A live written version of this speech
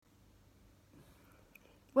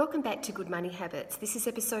Welcome back to Good Money Habits. This is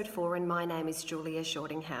episode 4 and my name is Julia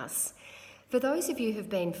Shortinghouse. For those of you who've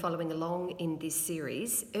been following along in this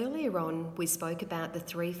series, earlier on we spoke about the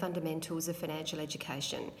 3 fundamentals of financial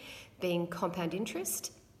education, being compound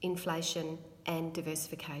interest, inflation and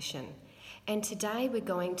diversification. And today we're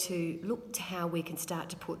going to look to how we can start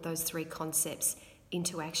to put those 3 concepts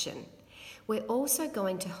into action. We're also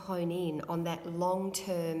going to hone in on that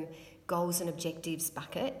long-term goals and objectives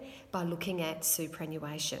bucket by looking at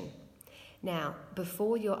superannuation. Now,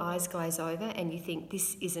 before your eyes glaze over and you think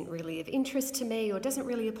this isn't really of interest to me or doesn't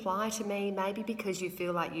really apply to me, maybe because you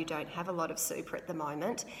feel like you don't have a lot of super at the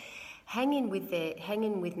moment, hang in with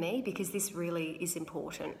me because this really is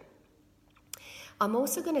important. I'm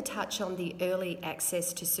also going to touch on the early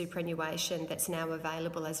access to superannuation that's now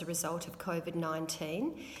available as a result of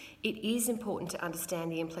COVID-19. It is important to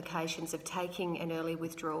understand the implications of taking an early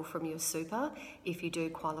withdrawal from your super if you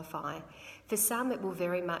do qualify. For some, it will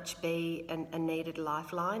very much be a needed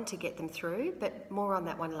lifeline to get them through, but more on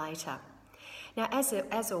that one later. Now,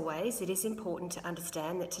 as always, it is important to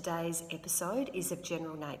understand that today's episode is of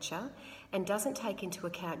general nature and doesn't take into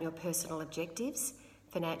account your personal objectives,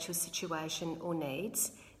 financial situation or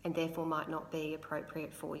needs, and therefore might not be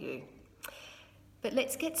appropriate for you. But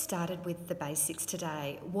let's get started with the basics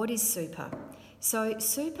today. What is super? So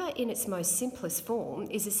super in its most simplest form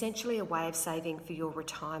is essentially a way of saving for your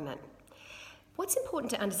retirement. What's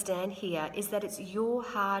important to understand here is that it's your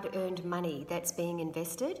hard-earned money that's being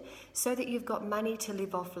invested so that you've got money to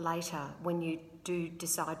live off later when you do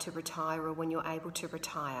decide to retire or when you're able to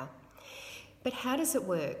retire. But how does it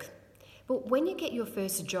work? Well, when you get your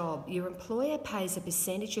first job, your employer pays a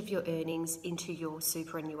percentage of your earnings into your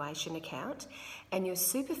superannuation account, and your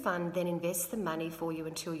super fund then invests the money for you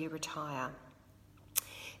until you retire.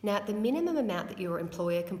 Now, the minimum amount that your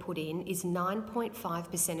employer can put in is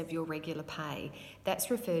 9.5% of your regular pay. That's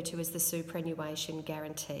referred to as the superannuation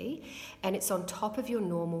guarantee, and it's on top of your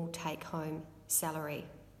normal take-home salary.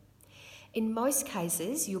 In most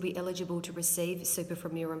cases, you'll be eligible to receive super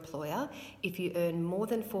from your employer if you earn more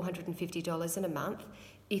than $450 in a month,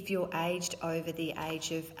 if you're aged over the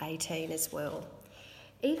age of 18 as well.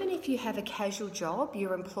 Even if you have a casual job,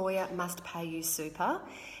 your employer must pay you super.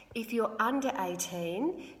 If you're under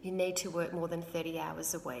 18, you need to work more than 30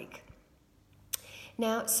 hours a week.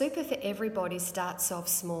 Now, super for everybody starts off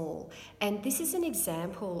small, and this is an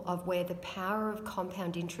example of where the power of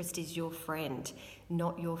compound interest is your friend,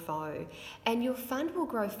 not your foe. And your fund will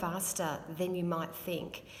grow faster than you might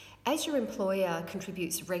think. As your employer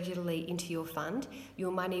contributes regularly into your fund,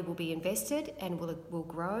 your money will be invested and will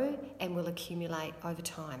grow and will accumulate over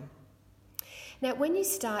time. Now, when you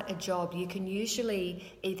start a job, you can usually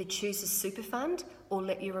either choose a super fund or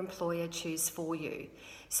let your employer choose for you.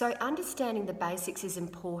 So understanding the basics is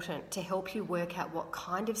important to help you work out what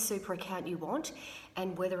kind of super account you want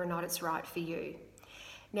and whether or not it's right for you.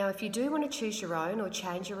 Now, if you do want to choose your own or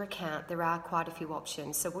change your account, there are quite a few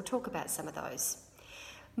options, so we'll talk about some of those.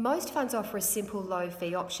 Most funds offer a simple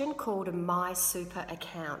low-fee option called a My Super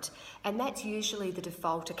account, and that's usually the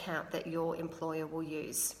default account that your employer will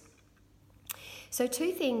use. So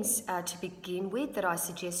 2 things to begin with that I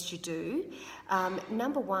suggest you do.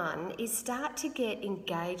 Number 1 is start to get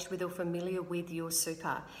engaged with or familiar with your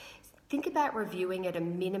super. Think about reviewing it a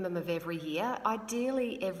minimum of every year,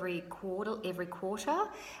 ideally every quarter.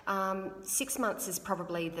 6 months is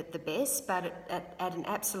probably the best, but at an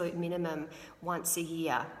absolute minimum once a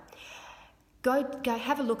year. Go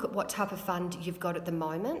have a look at what type of fund you've got at the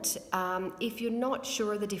moment. If you're not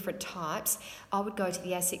sure of the different types, I would go to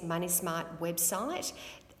the ASIC Money Smart website.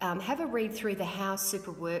 Have a read through the How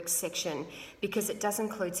Super Works section because it does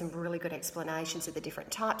include some really good explanations of the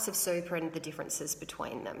different types of super and the differences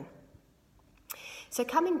between them. So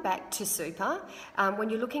coming back to super,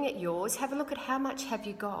 when you're looking at yours, have a look at how much have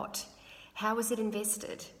you got? How is it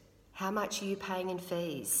invested? How much are you paying in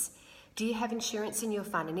fees? Do you have insurance in your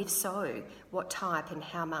fund, and if so, what type and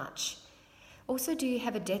how much? Also, do you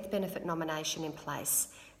have a death benefit nomination in place?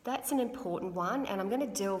 That's an important one, and I'm going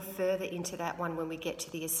to delve further into that one when we get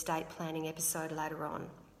to the estate planning episode later on.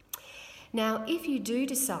 Now, if you do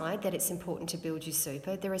decide that it's important to build your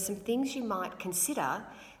super, there are some things you might consider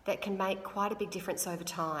that can make quite a big difference over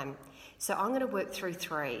time. So I'm going to work through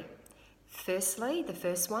 3. Firstly, the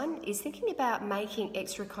first one is thinking about making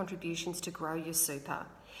extra contributions to grow your super.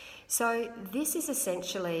 So this is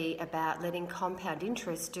essentially about letting compound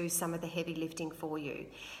interest do some of the heavy lifting for you.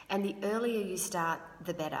 And the earlier you start,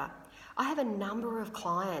 the better. I have a number of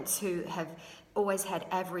clients who have always had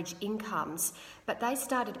average incomes, but they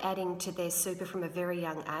started adding to their super from a very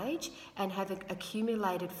young age and have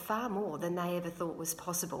accumulated far more than they ever thought was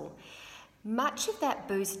possible. Much of that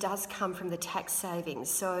boost does come from the tax savings,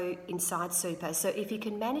 so inside super. So if you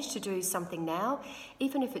can manage to do something now,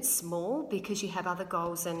 even if it's small, because you have other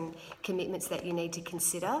goals and commitments that you need to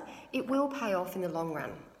consider, it will pay off in the long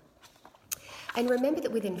run. And remember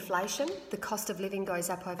that with inflation, the cost of living goes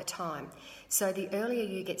up over time. So the earlier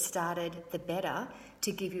you get started, the better,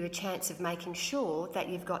 to give you a chance of making sure that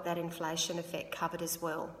you've got that inflation effect covered as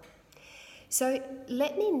well. So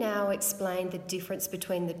let me now explain the difference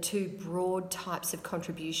between the two broad types of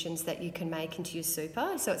contributions that you can make into your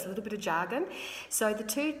super. So it's a little bit of jargon. So the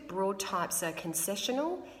two broad types are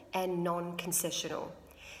concessional and non-concessional.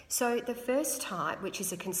 So the first type, which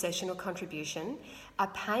is a concessional contribution, are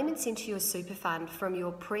payments into your super fund from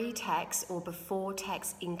your pre-tax or before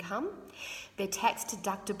tax income. They're tax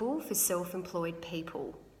deductible for self-employed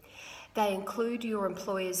people. They include your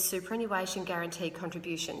employer's superannuation guarantee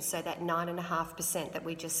contributions, so that 9.5% that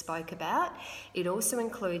we just spoke about. It also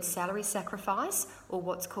includes salary sacrifice or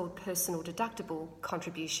what's called personal deductible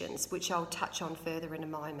contributions, which I'll touch on further in a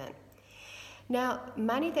moment. Now,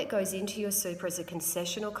 money that goes into your super as a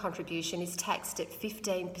concessional contribution is taxed at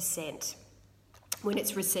 15% when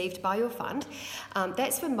it's received by your fund.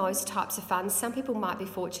 That's for most types of funds. Some people might be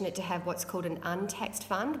fortunate to have what's called an untaxed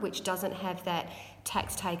fund, which doesn't have that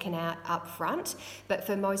tax taken out up front, but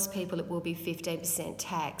for most people it will be 15%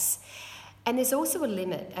 tax. And there's also a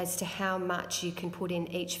limit as to how much you can put in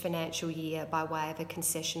each financial year by way of a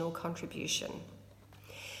concessional contribution.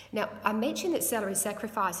 Now, I mentioned that salary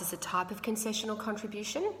sacrifice is a type of concessional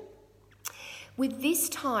contribution. With this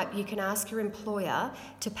type, you can ask your employer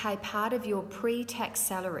to pay part of your pre-tax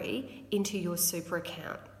salary into your super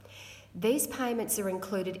account. These payments are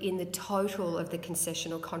included in the total of the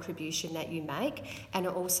concessional contribution that you make and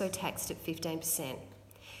are also taxed at 15%.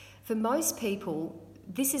 For most people,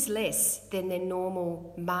 this is less than their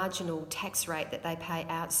normal marginal tax rate that they pay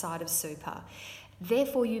outside of super.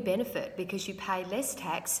 Therefore, you benefit because you pay less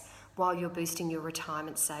tax while you're boosting your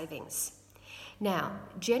retirement savings. Now,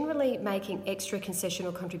 generally making extra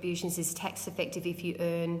concessional contributions is tax effective if you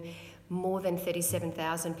earn more than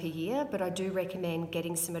 $37,000 per year, but I do recommend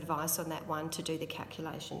getting some advice on that one to do the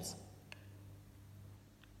calculations.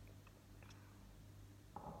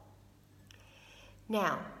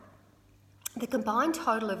 Now, the combined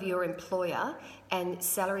total of your employer and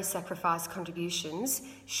salary sacrifice contributions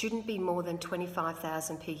shouldn't be more than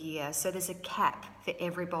 $25,000 per year. So there's a cap for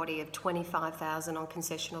everybody of $25,000 on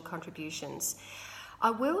concessional contributions.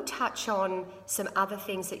 I will touch on some other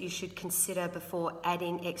things that you should consider before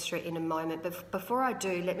adding extra in a moment. But before I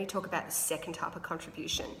do, let me talk about the second type of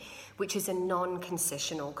contribution, which is a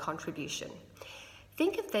non-concessional contribution.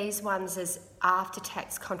 Think of these ones as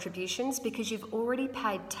after-tax contributions because you've already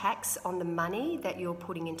paid tax on the money that you're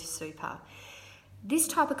putting into super. This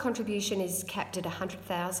type of contribution is capped at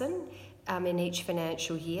 $100,000 in each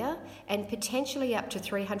financial year and potentially up to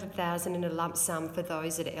 $300,000 in a lump sum for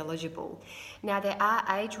those that are eligible. Now, there are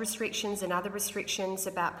age restrictions and other restrictions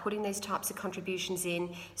about putting these types of contributions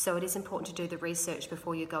in, so it is important to do the research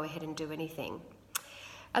before you go ahead and do anything.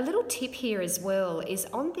 A little tip here as well is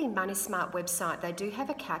on the Money Smart website, they do have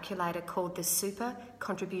a calculator called the Super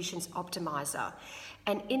Contributions Optimizer.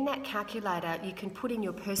 And in that calculator, you can put in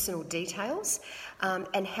your personal details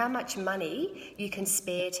and how much money you can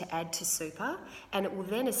spare to add to super. And it will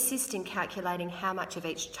then assist in calculating how much of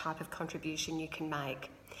each type of contribution you can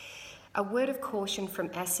make. A word of caution from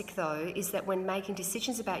ASIC though is that when making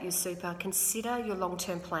decisions about your super, consider your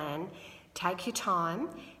long-term plan, take your time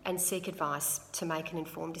and seek advice to make an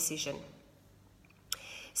informed decision.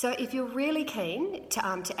 So if you're really keen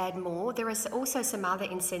to add more, there are also some other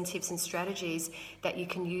incentives and strategies that you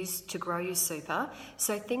can use to grow your super.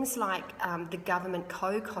 So things like the government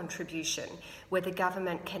co-contribution, where the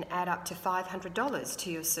government can add up to $500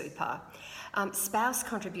 to your super. Spouse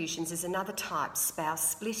contributions is another type,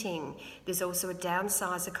 spouse splitting. There's also a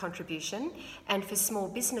downsizer contribution. And for small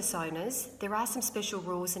business owners, there are some special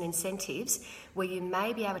rules and incentives where you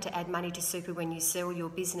may be able to add money to super when you sell your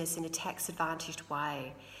business in a tax-advantaged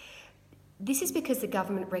way. This is because the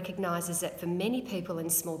government recognises that for many people in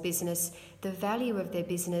small business, the value of their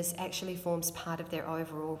business actually forms part of their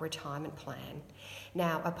overall retirement plan.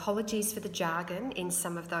 Now, apologies for the jargon in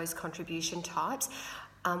some of those contribution types.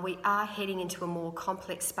 We are heading into a more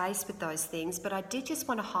complex space with those things, but I did just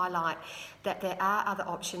want to highlight that there are other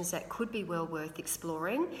options that could be well worth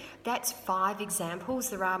exploring. That's 5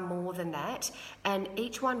 examples. There are more than that, and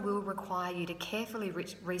each one will require you to carefully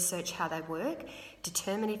research how they work,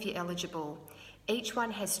 determine if you're eligible. Each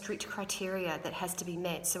one has strict criteria that has to be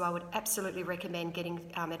met, so I would absolutely recommend getting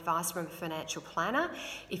advice from a financial planner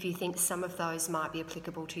if you think some of those might be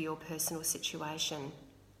applicable to your personal situation.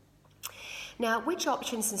 Now, which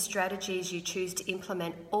options and strategies you choose to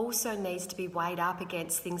implement also needs to be weighed up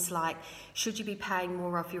against things like, should you be paying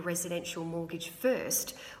more off your residential mortgage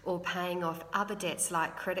first or paying off other debts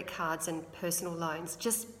like credit cards and personal loans,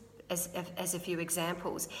 just as a few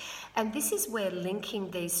examples. And this is where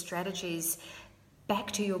linking these strategies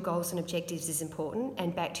back to your goals and objectives is important,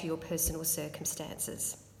 and back to your personal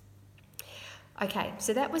circumstances. Okay,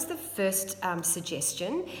 so that was the first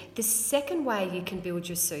suggestion. The second way you can build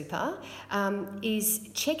your super is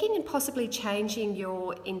checking and possibly changing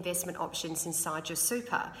your investment options inside your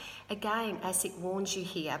super. Again, ASIC warns you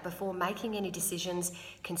here, before making any decisions,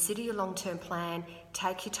 consider your long-term plan,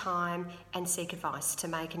 take your time and seek advice to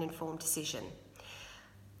make an informed decision.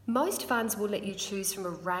 Most funds will let you choose from a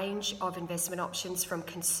range of investment options from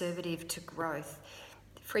conservative to growth.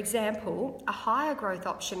 For example, a higher growth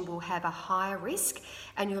option will have a higher risk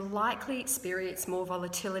and you'll likely experience more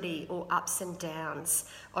volatility or ups and downs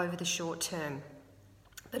over the short term.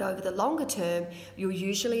 But over the longer term, you'll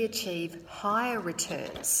usually achieve higher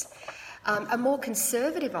returns. A more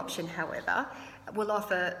conservative option, however, will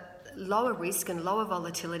offer lower risk and lower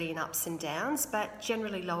volatility and ups and downs, but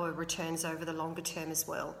generally lower returns over the longer term as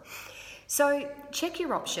well. So check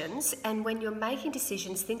your options, and when you're making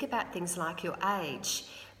decisions, think about things like your age.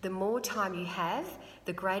 The more time you have,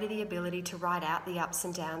 the greater the ability to ride out the ups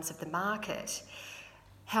and downs of the market.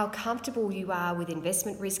 How comfortable you are with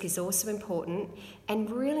investment risk is also important, and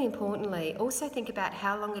really importantly, also think about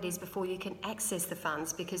how long it is before you can access the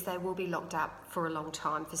funds, because they will be locked up for a long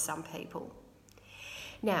time for some people.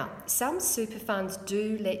 Now, some super funds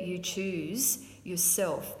do let you choose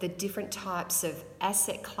yourself the different types of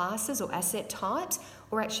asset classes or asset types,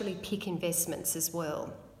 or actually pick investments as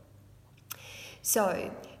well.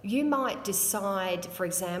 So you might decide, for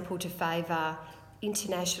example, to favour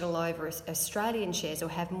international over Australian shares, or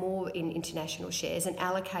have more in international shares and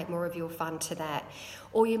allocate more of your fund to that.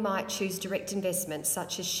 Or you might choose direct investments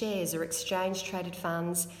such as shares or exchange traded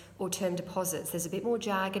funds or term deposits. There's a bit more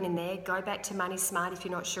jargon in there. Go back to Money Smart if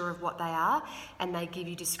you're not sure of what they are, and they give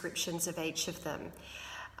you descriptions of each of them.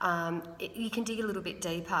 You can dig a little bit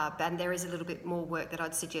deeper, and there is a little bit more work that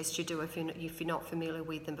I'd suggest you do if you're not familiar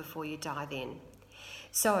with them before you dive in.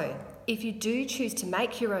 So, if you do choose to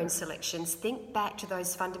make your own selections, think back to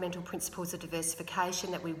those fundamental principles of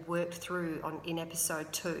diversification that we worked through in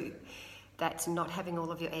episode 2. That's not having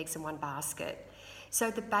all of your eggs in one basket.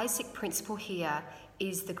 So the basic principle here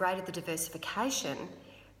is the greater the diversification,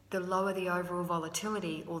 the lower the overall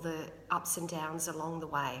volatility or the ups and downs along the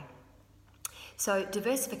way. So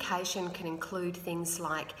diversification can include things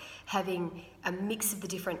like having a mix of the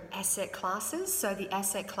different asset classes. So the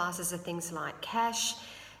asset classes are things like cash,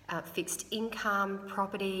 fixed income,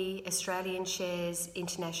 property, Australian shares,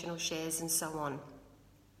 international shares, and so on.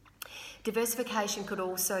 Diversification could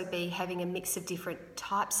also be having a mix of different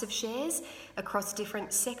types of shares across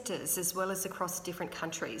different sectors as well as across different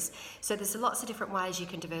countries. So there's lots of different ways you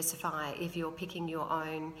can diversify if you're picking your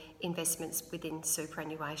own investments within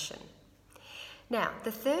superannuation. Now,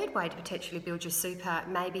 the third way to potentially build your super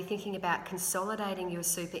may be thinking about consolidating your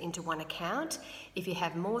super into one account if you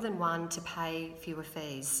have more than one to pay fewer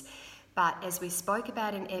fees. But as we spoke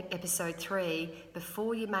about in episode 3,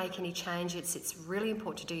 before you make any changes, it's really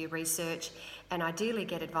important to do your research and ideally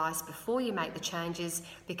get advice before you make the changes,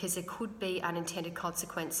 because there could be unintended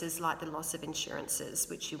consequences like the loss of insurances,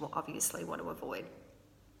 which you will obviously want to avoid.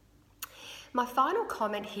 My final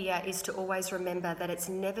comment here is to always remember that it's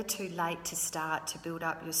never too late to start to build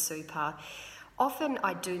up your super. Often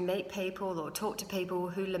I do meet people or talk to people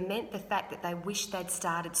who lament the fact that they wish they'd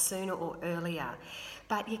started sooner or earlier.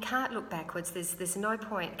 But you can't look backwards. There's no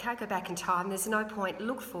point. Can't go back in time. There's no point.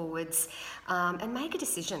 Look forwards and make a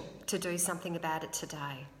decision to do something about it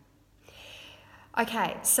today.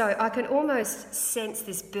 Okay, so I can almost sense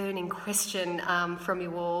this burning question from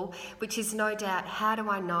you all, which is no doubt, how do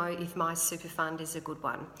I know if my super fund is a good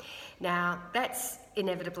one? Now, that's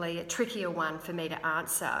inevitably a trickier one for me to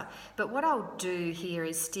answer, but what I'll do here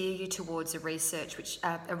is steer you towards a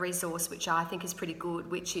resource which I think is pretty good,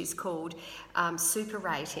 which is called Super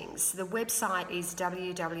Ratings. The website is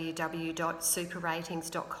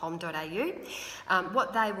www.superratings.com.au.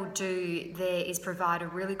 What they will do there is provide a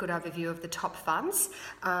really good overview of the top funds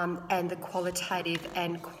and the qualitative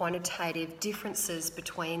and quantitative differences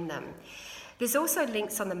between them. There's also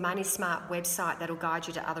links on the Money Smart website that'll guide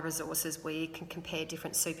you to other resources where you can compare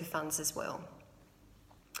different super funds as well.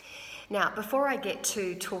 Now, before I get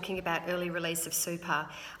to talking about early release of super,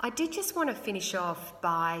 I did just want to finish off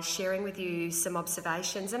by sharing with you some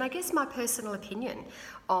observations and I guess my personal opinion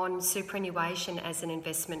on superannuation as an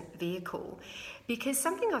investment vehicle. Because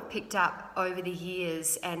something I've picked up over the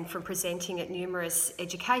years and from presenting at numerous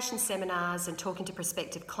education seminars and talking to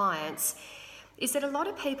prospective clients is that a lot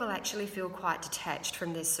of people actually feel quite detached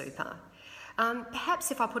from their super.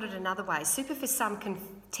 Perhaps if I put it another way, super for some can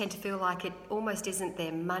tend to feel like it almost isn't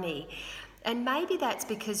their money. And maybe that's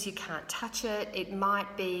because you can't touch it. It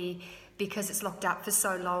might be because it's locked up for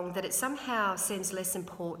so long that it somehow seems less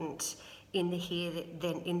important in the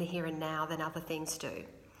here and now than other things do.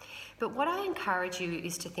 But what I encourage you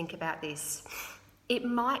is to think about this. It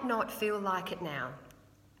might not feel like it now,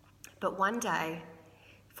 but one day,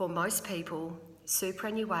 for most people,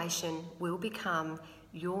 superannuation will become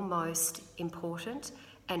your most important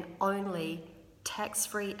and only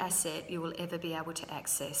tax-free asset you will ever be able to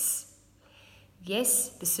access. Yes,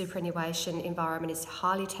 the superannuation environment is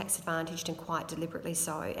highly tax advantaged and quite deliberately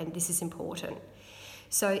so, and this is important.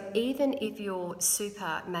 So even if your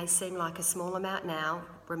super may seem like a small amount now,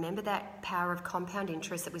 remember that power of compound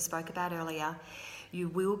interest that we spoke about earlier, you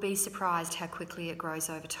will be surprised how quickly it grows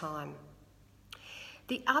over time.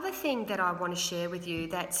 The other thing that I want to share with you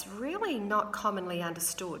that's really not commonly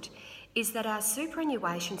understood is that our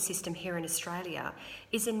superannuation system here in Australia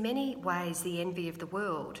is in many ways the envy of the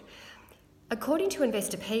world. According to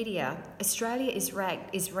Investopedia, Australia is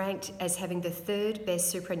ranked as having the third best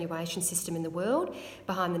superannuation system in the world,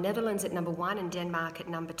 behind the Netherlands at number 1 and Denmark at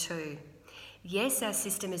number 2. Yes, our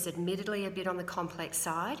system is admittedly a bit on the complex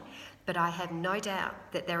side, but I have no doubt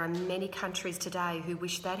that there are many countries today who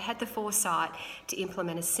wish they'd had the foresight to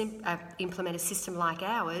implement a system like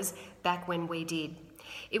ours back when we did.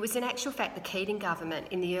 It was in actual fact the Keating government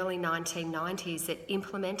in the early 1990s that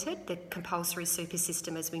implemented the compulsory super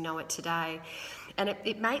system as we know it today. And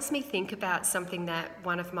it makes me think about something that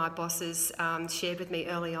one of my bosses shared with me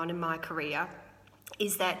early on in my career,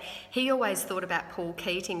 is that he always thought about Paul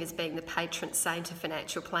Keating as being the patron saint of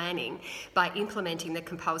financial planning by implementing the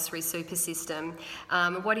compulsory super system.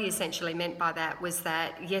 What he essentially meant by that was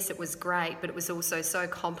that, yes, it was great, but it was also so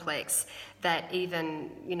complex that even,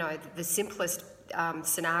 the simplest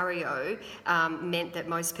scenario meant that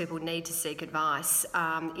most people need to seek advice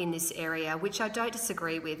in this area, which I don't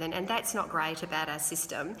disagree with, and that's not great about our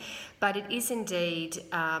system, but it is indeed,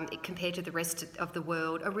 compared to the rest of the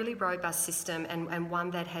world, a really robust system and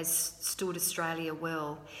one that has stood Australia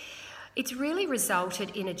well. It's really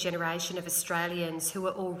resulted in a generation of Australians who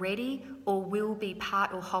are already or will be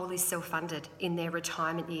part or wholly self-funded in their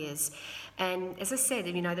retirement years. And as I said,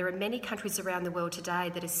 there are many countries around the world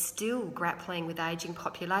today that are still grappling with ageing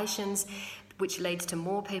populations, which leads to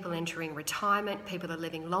more people entering retirement. People are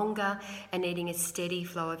living longer and needing a steady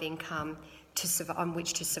flow of income on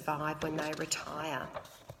which to survive when they retire.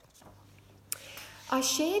 I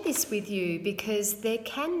share this with you because there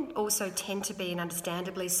can also tend to be, and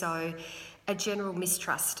understandably so, a general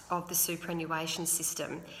mistrust of the superannuation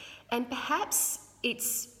system. And perhaps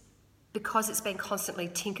it's because it's been constantly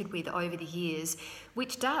tinkered with over the years,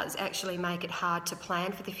 which does actually make it hard to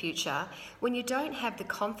plan for the future when you don't have the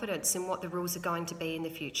confidence in what the rules are going to be in the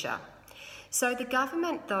future. So the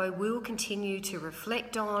government, though, will continue to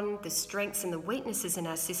reflect on the strengths and the weaknesses in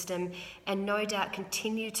our system and no doubt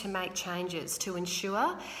continue to make changes to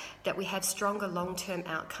ensure that we have stronger long-term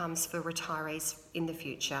outcomes for retirees in the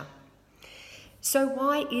future. So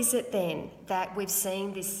why is it then that we've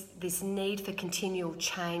seen this need for continual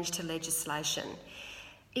change to legislation?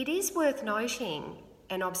 It is worth noting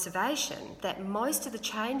an observation that most of the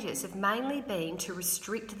changes have mainly been to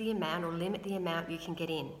restrict the amount or limit the amount you can get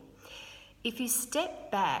in. If you step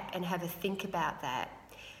back and have a think about that,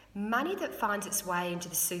 money that finds its way into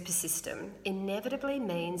the super system inevitably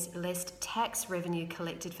means less tax revenue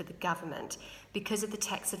collected for the government because of the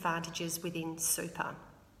tax advantages within super.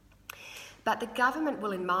 But the government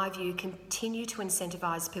will, in my view, continue to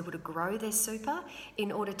incentivise people to grow their super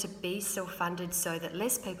in order to be self-funded so that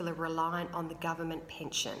less people are reliant on the government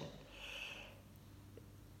pension.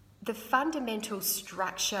 The fundamental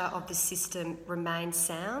structure of the system remains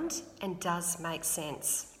sound and does make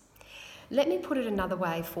sense. Let me put it another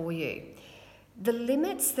way for you. The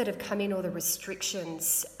limits that have come in, or the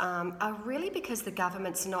restrictions, are really because the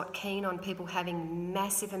government's not keen on people having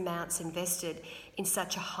massive amounts invested in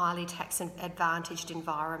such a highly tax advantaged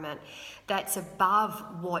environment that's above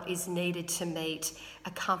what is needed to meet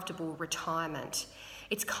a comfortable retirement.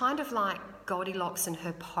 It's kind of like Goldilocks and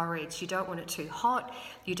her porridge. You don't want it too hot,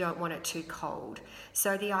 you don't want it too cold.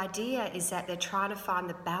 So the idea is that they're trying to find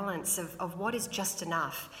the balance of what is just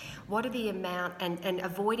enough. What are the amount, and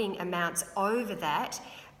avoiding amounts over that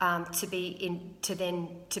to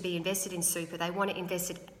be invested in super. They want to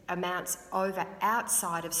invest amounts over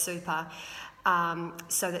outside of super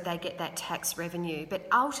so that they get that tax revenue. But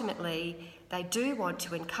ultimately, they do want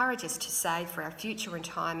to encourage us to save for our future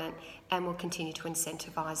retirement, and will continue to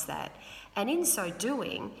incentivise that. And in so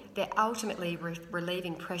doing, they're ultimately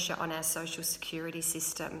relieving pressure on our social security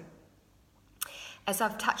system. As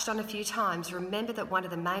I've touched on a few times, remember that one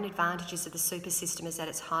of the main advantages of the super system is that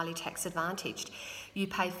it's highly tax advantaged. You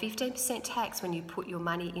pay 15% tax when you put your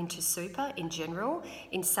money into super in general.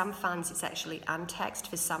 In some funds, it's actually untaxed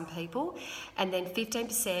for some people. And then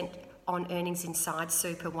 15% on earnings inside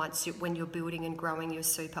super when you're building and growing your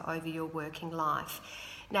super over your working life.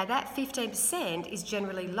 Now, that 15% is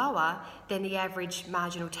generally lower than the average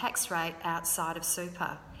marginal tax rate outside of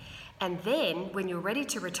super. And then, when you're ready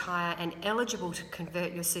to retire and eligible to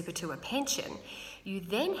convert your super to a pension, you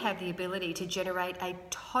then have the ability to generate a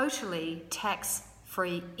totally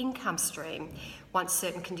tax-free income stream once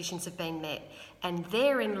certain conditions have been met. And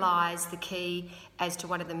therein lies the key as to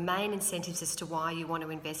one of the main incentives as to why you want to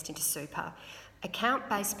invest into super.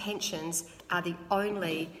 Account-based pensions are the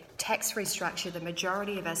only tax-free structure the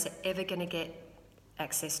majority of us are ever going to get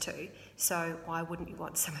access to. So why wouldn't you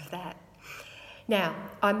want some of that? Now,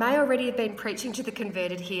 I may already have been preaching to the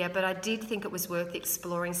converted here, but I did think it was worth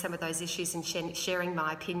exploring some of those issues and sharing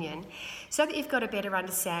my opinion so that you've got a better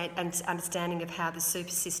understanding of how the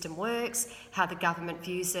super system works, how the government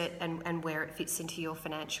views it, and where it fits into your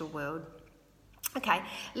financial world. Okay,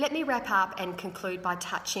 let me wrap up and conclude by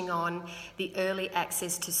touching on the early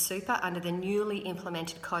access to super under the newly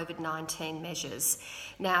implemented COVID-19 measures.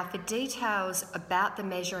 Now, for details about the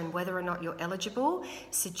measure and whether or not you're eligible,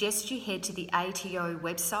 suggest you head to the ATO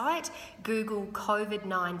website, Google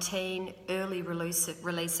COVID-19 early release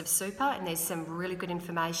of super, and there's some really good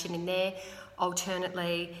information in there.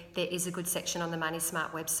 Alternately, there is a good section on the Money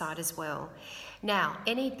Smart website as well. Now,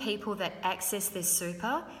 any people that access their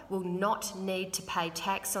super will not need to pay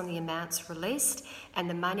tax on the amounts released, and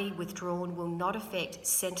the money withdrawn will not affect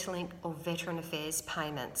Centrelink or Veteran Affairs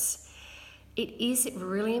payments. It is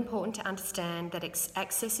really important to understand that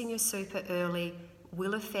accessing your super early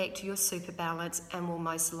will affect your super balance and will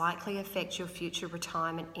most likely affect your future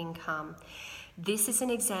retirement income. This is an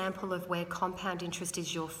example of where compound interest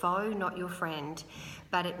is your foe, not your friend,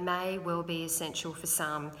 but it may well be essential for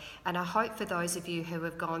some. And I hope for those of you who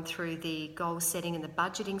have gone through the goal setting and the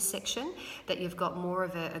budgeting section that you've got more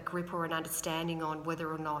of a grip or an understanding on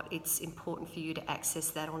whether or not it's important for you to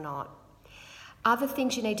access that or not. Other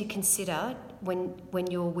things you need to consider when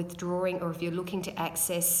you're withdrawing or if you're looking to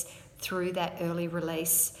access through that early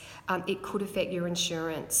release, it could affect your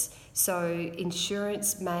insurance. So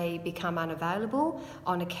insurance may become unavailable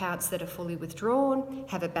on accounts that are fully withdrawn,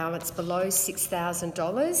 have a balance below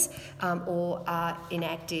 $6,000 or are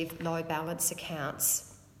inactive low balance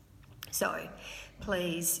accounts. So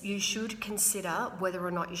please, you should consider whether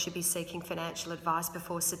or not you should be seeking financial advice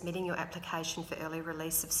before submitting your application for early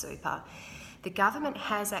release of super. The government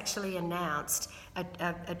has actually announced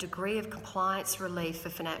a degree of compliance relief for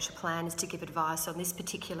financial planners to give advice on this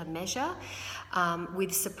particular measure,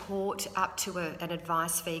 with support up to an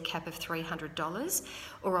advice fee cap of $300.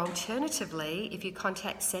 Or alternatively, if you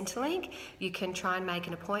contact Centrelink, you can try and make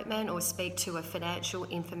an appointment or speak to a financial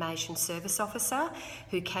information service officer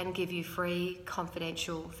who can give you free,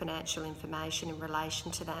 confidential financial information in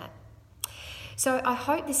relation to that. So I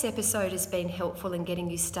hope this episode has been helpful in getting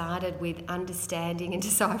you started with understanding and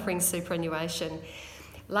deciphering superannuation.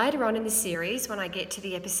 Later on in the series, when I get to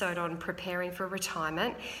the episode on preparing for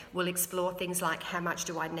retirement, we'll explore things like how much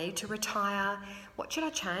do I need to retire, what should I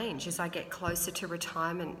change as I get closer to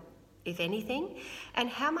retirement, if anything, and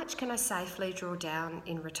how much can I safely draw down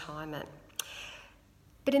in retirement.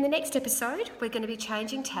 But in the next episode, we're going to be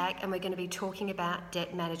changing tack and we're going to be talking about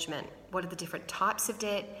debt management. What are the different types of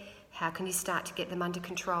debt? How can you start to get them under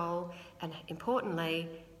control? And importantly,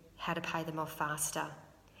 how to pay them off faster.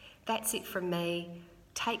 That's it from me.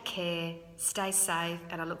 Take care, stay safe,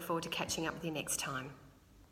 and I look forward to catching up with you next time.